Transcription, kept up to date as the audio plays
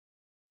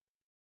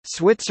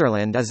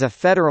Switzerland is a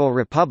federal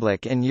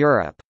republic in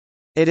Europe.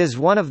 It is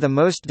one of the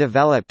most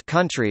developed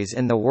countries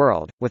in the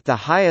world, with the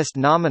highest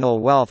nominal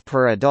wealth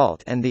per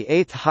adult and the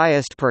eighth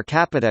highest per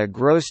capita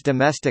gross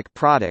domestic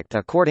product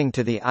according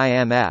to the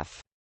IMF.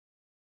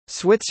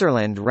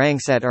 Switzerland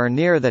ranks at or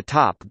near the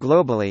top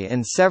globally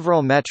in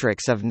several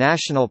metrics of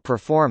national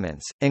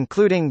performance,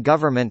 including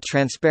government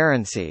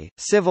transparency,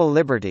 civil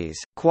liberties,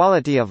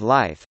 quality of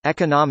life,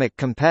 economic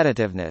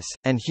competitiveness,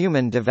 and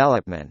human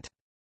development.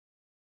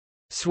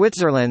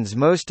 Switzerland's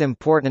most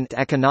important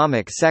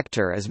economic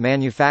sector is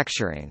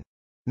manufacturing.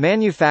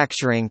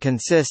 Manufacturing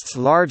consists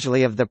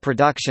largely of the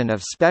production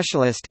of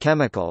specialist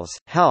chemicals,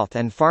 health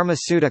and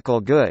pharmaceutical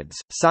goods,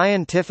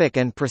 scientific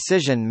and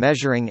precision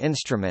measuring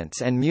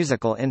instruments and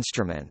musical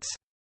instruments.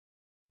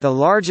 The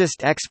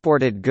largest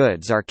exported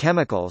goods are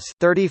chemicals,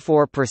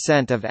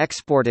 34% of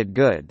exported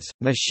goods,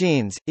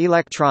 machines,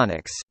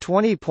 electronics,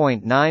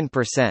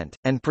 20.9%,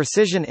 and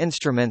precision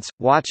instruments,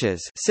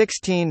 watches,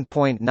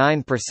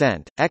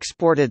 16.9%.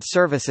 Exported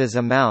services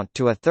amount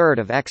to a third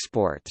of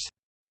exports.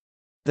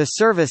 The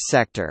service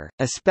sector,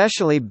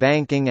 especially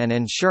banking and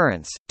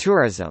insurance,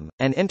 tourism,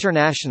 and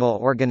international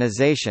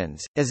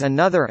organizations, is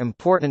another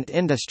important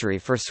industry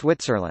for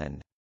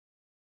Switzerland.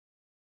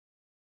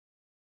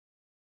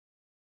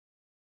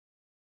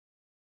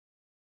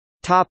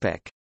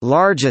 Topic: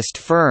 Largest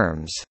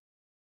firms.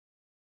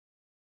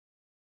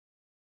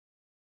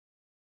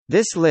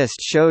 This list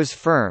shows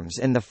firms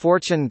in the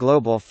Fortune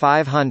Global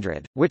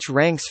 500, which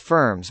ranks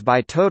firms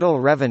by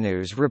total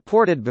revenues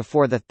reported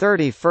before the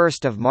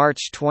 31st of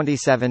March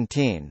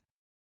 2017.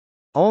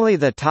 Only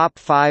the top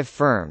 5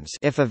 firms,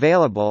 if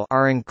available,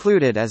 are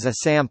included as a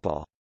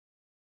sample.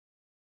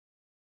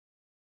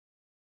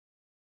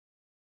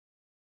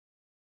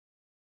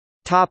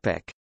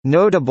 Topic: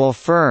 Notable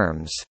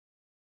firms.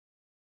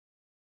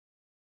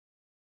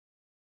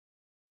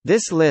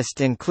 This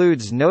list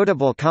includes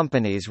notable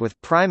companies with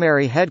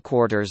primary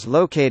headquarters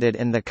located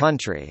in the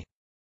country.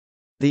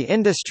 The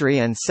industry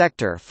and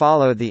sector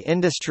follow the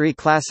industry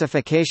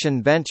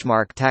classification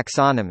benchmark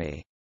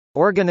taxonomy.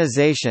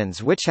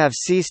 Organizations which have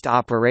ceased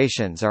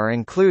operations are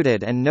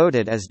included and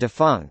noted as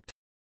defunct.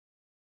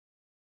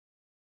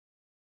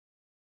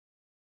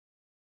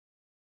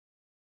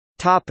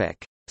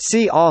 Topic: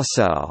 See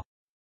also: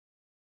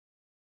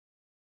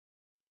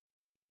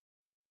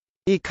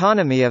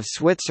 Economy of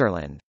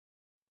Switzerland.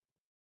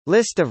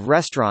 List of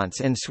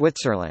restaurants in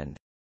Switzerland.